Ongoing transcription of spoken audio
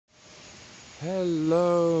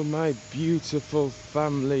Hello, my beautiful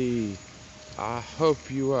family. I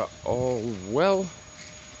hope you are all well.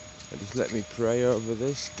 And just let me pray over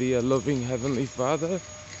this. Dear loving Heavenly Father,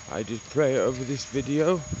 I just pray over this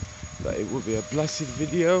video that it will be a blessed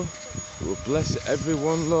video. It will bless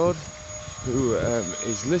everyone, Lord, who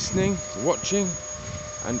is listening, watching,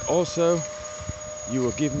 and also you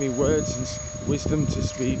will give me words and wisdom to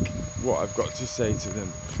speak what I've got to say to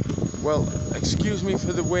them. Well, excuse me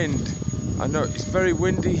for the wind. I know it's very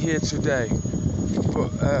windy here today,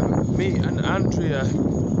 but me and Andrea,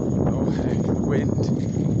 oh hey, the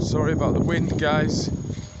wind, sorry about the wind guys,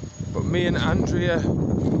 but me and Andrea,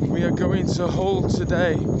 we are going to Hull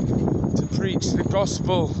today to preach the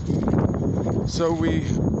gospel. So we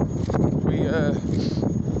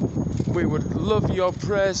would love your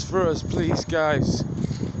prayers for us, please guys.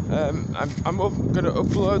 I'm going to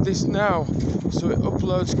upload this now, so it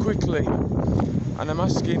uploads quickly, and I'm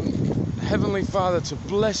asking Heavenly Father to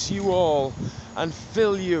bless you all and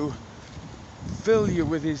fill you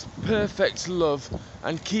with his perfect love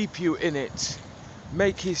and keep you in it.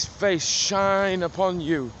 Make his face shine upon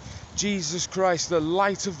you. Jesus Christ, the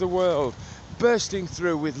light of the world, bursting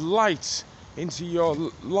through with light into your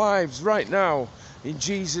lives right now, in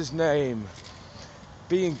Jesus' name.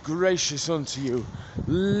 Being gracious unto you,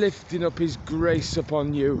 lifting up his grace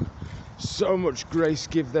upon you. So much grace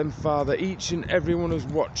give them, Father, each and everyone who's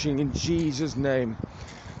watching, in Jesus' name.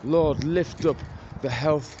 Lord, lift up the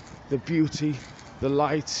health, the beauty, the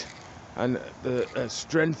light, and the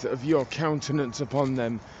strength of your countenance upon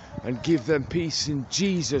them, and give them peace in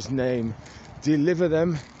Jesus' name. Deliver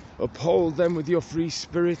them, uphold them with your free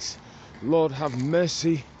spirit. Lord, have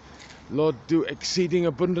mercy. Lord, do exceeding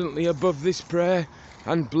abundantly above this prayer,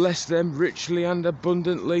 and bless them richly and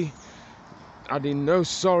abundantly, adding no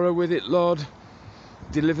sorrow with it, Lord.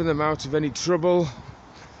 Deliver them out of any trouble.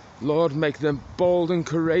 Lord, make them bold and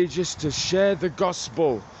courageous to share the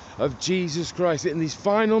gospel of Jesus Christ in these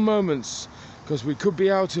final moments, because we could be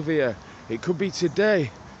out of here. It could be today.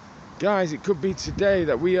 Guys, it could be today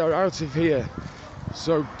that we are out of here.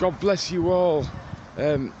 So God bless you all.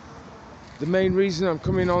 The main reason I'm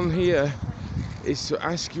coming on here is to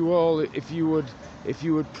ask you all if you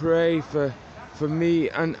would pray for me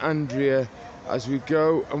and Andrea as we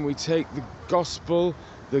go and we take the gospel,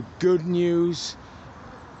 the good news,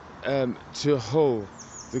 to Hull.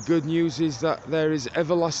 The good news is that there is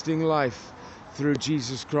everlasting life through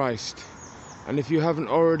Jesus Christ. And if you haven't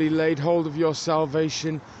already laid hold of your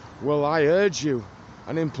salvation, well, I urge you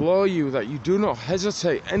and implore you that you do not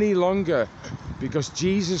hesitate any longer, because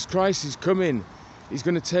Jesus Christ is coming. He's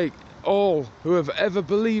going to take all who have ever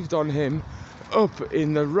believed on him up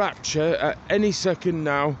in the rapture at any second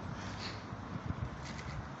now,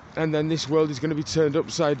 and then this world is going to be turned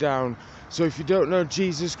upside down. So if you don't know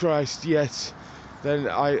Jesus Christ yet, then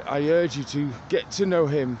I urge you to get to know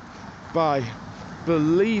him by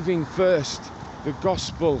believing first the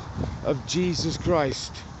gospel of Jesus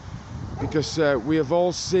Christ, because we have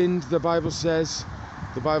all sinned. The Bible says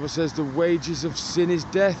the wages of sin is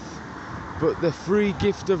death, but the free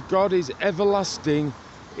gift of God is everlasting,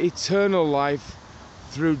 eternal life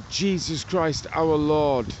through Jesus Christ our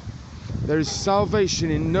Lord. There is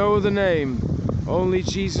salvation in no other name, only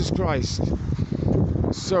Jesus Christ.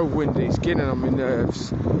 So windy, it's getting on my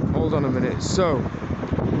nerves. Hold on a minute. So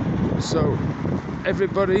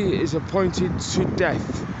everybody is appointed to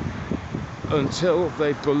death until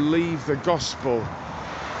they believe the gospel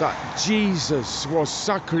that Jesus was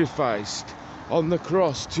sacrificed on the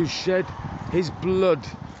cross to shed his blood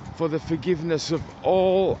for the forgiveness of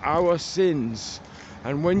all our sins.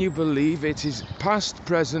 And when you believe, it is past,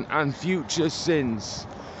 present and future sins.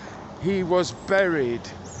 He was buried,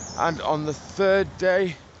 and on the third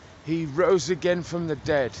day he rose again from the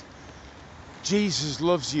dead. Jesus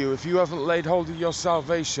loves you. If you haven't laid hold of your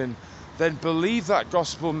salvation, then believe that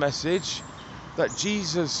gospel message, that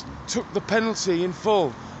Jesus took the penalty in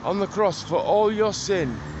full on the cross for all your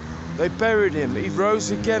sin. They buried him. He rose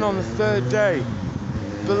again on the third day.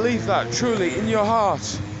 Believe that truly in your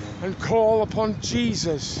heart and call upon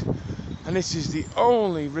Jesus. And this is the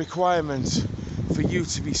only requirement for you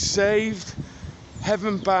to be saved,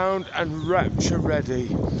 heaven bound and rapture ready.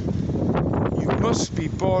 You must be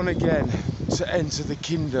born again to enter the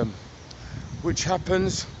kingdom, which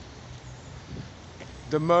happens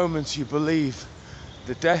the moment you believe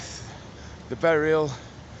the death, the burial,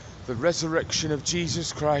 the resurrection of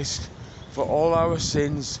Jesus Christ for all our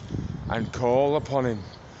sins, and call upon him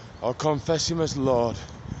or confess him as Lord.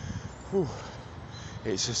 Whew.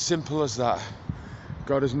 It's as simple as that.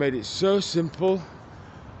 God has made it so simple.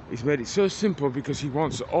 He's made it so simple because he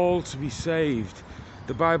wants all to be saved.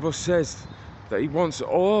 The Bible says that he wants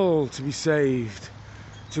all to be saved,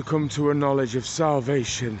 to come to a knowledge of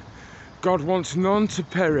salvation. God wants none to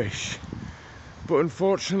perish. But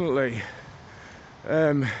unfortunately,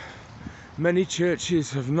 many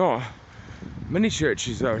churches have not. Many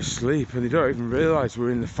churches are asleep and they don't even realise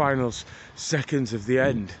we're in the final seconds of the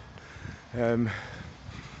end. They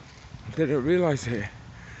don't realise it,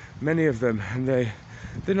 many of them, and they're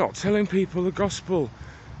not telling people the gospel.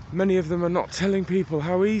 Many of them are not telling people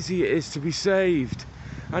how easy it is to be saved,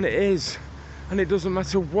 and it is, and it doesn't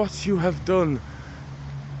matter what you have done.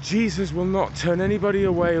 Jesus will not turn anybody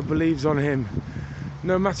away who believes on him,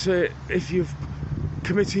 no matter if you've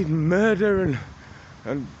committed murder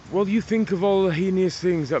and well, you think of all the heinous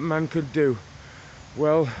things that man could do.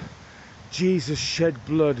 Well, Jesus shed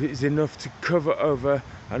blood is enough to cover over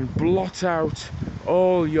and blot out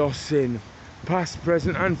all your sin, past,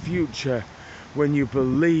 present and future, when you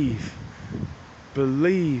believe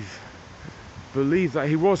that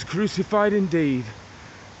he was crucified indeed,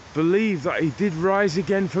 believe that he did rise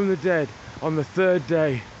again from the dead on the third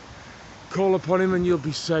day. Call upon him and you'll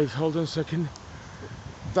be saved. Hold on a second.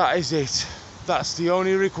 That is it. That's the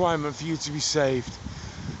only requirement for you to be saved.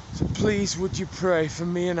 So please, would you pray for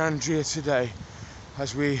me and Andrea today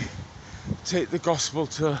as we take the gospel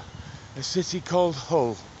to a city called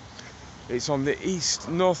Hull. It's on the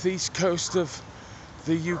northeast coast of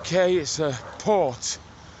the UK. It's a port.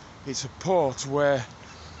 It's a port where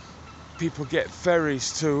people get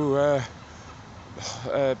ferries to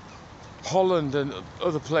Holland and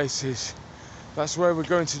other places. That's where we're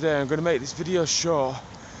going today. I'm going to make this video short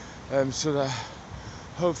so that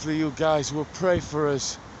hopefully you guys will pray for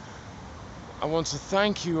us. I want to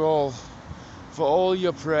thank you all for all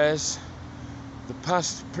your prayers, the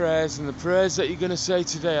past prayers and the prayers that you're going to say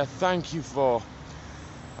today. I thank you for,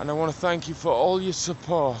 and I want to thank you for all your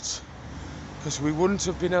support, because we wouldn't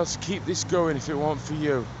have been able to keep this going if it weren't for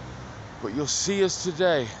you. But you'll see us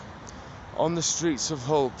today on the streets of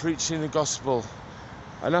Hull preaching the gospel,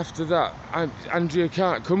 and after that, Andrea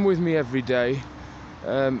can't come with me every day.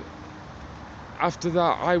 After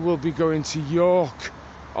that, I will be going to York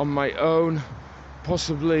on my own.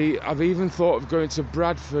 Possibly, I've even thought of going to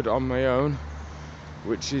Bradford on my own,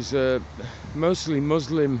 which is mostly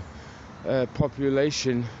Muslim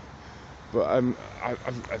population. But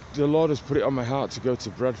the Lord has put it on my heart to go to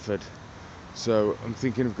Bradford, so I'm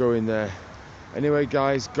thinking of going there. Anyway,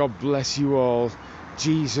 guys, God bless you all.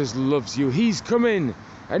 Jesus loves you. He's coming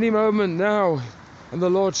any moment now, and the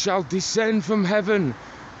Lord shall descend from heaven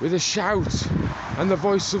with a shout and the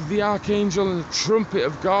voice of the archangel and the trumpet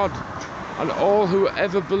of God, and all who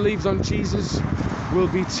ever believed on Jesus will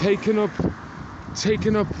be taken up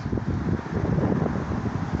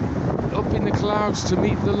in the clouds to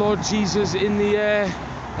meet the Lord Jesus in the air,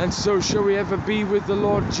 and so shall we ever be with the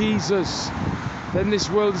Lord Jesus. Then this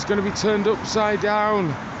world is going to be turned upside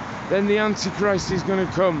down. Then the Antichrist is going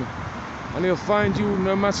to come, and he'll find you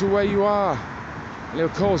no matter where you are, and he'll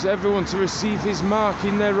cause everyone to receive his mark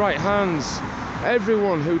in their right hands.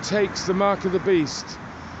 Everyone who takes the mark of the beast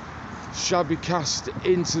shall be cast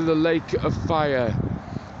into the lake of fire.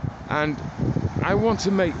 And I want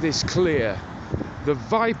to make this clear: the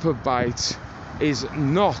viper bite is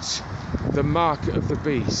not the mark of the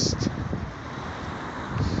beast.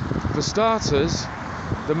 For starters,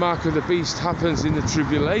 the mark of the beast happens in the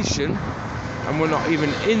tribulation, and we're not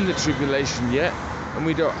even in the tribulation yet, and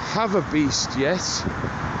we don't have a beast yet.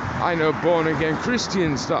 I know born again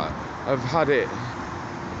Christians that have had it,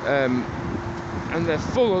 and they're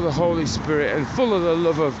full of the Holy Spirit and full of the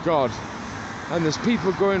love of God, and there's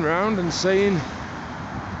people going around and saying,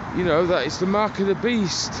 you know, that it's the mark of the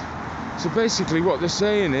beast. So basically what they're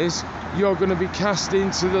saying is, you're going to be cast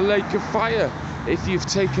into the lake of fire if you've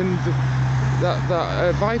taken that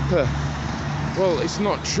viper. Well, it's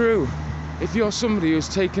not true. If you're somebody who's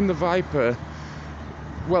taken the viper,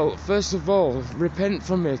 well, first of all, repent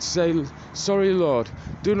from it. Say, sorry, Lord,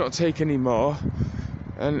 do not take any more,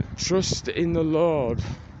 and trust in the Lord.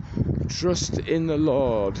 Trust in the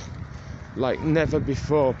Lord like never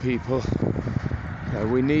before, people.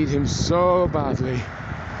 We need him so badly.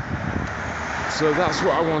 So that's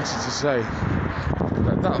what I wanted to say.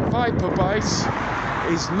 That viper bite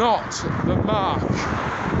is not the mark.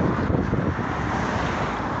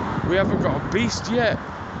 We haven't got a beast yet,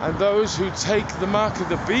 and those who take the mark of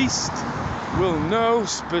the beast will know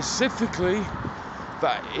specifically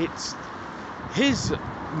that it's his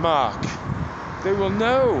mark. They will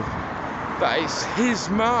know that it's his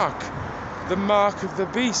mark, the mark of the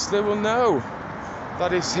beast. They will know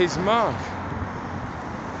that is his mark.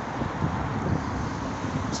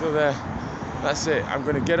 So there, that's it. I'm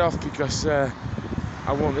going to get off because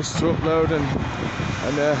I want this to upload, and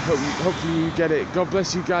hopefully you get it. God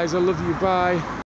bless you guys. I love you. Bye.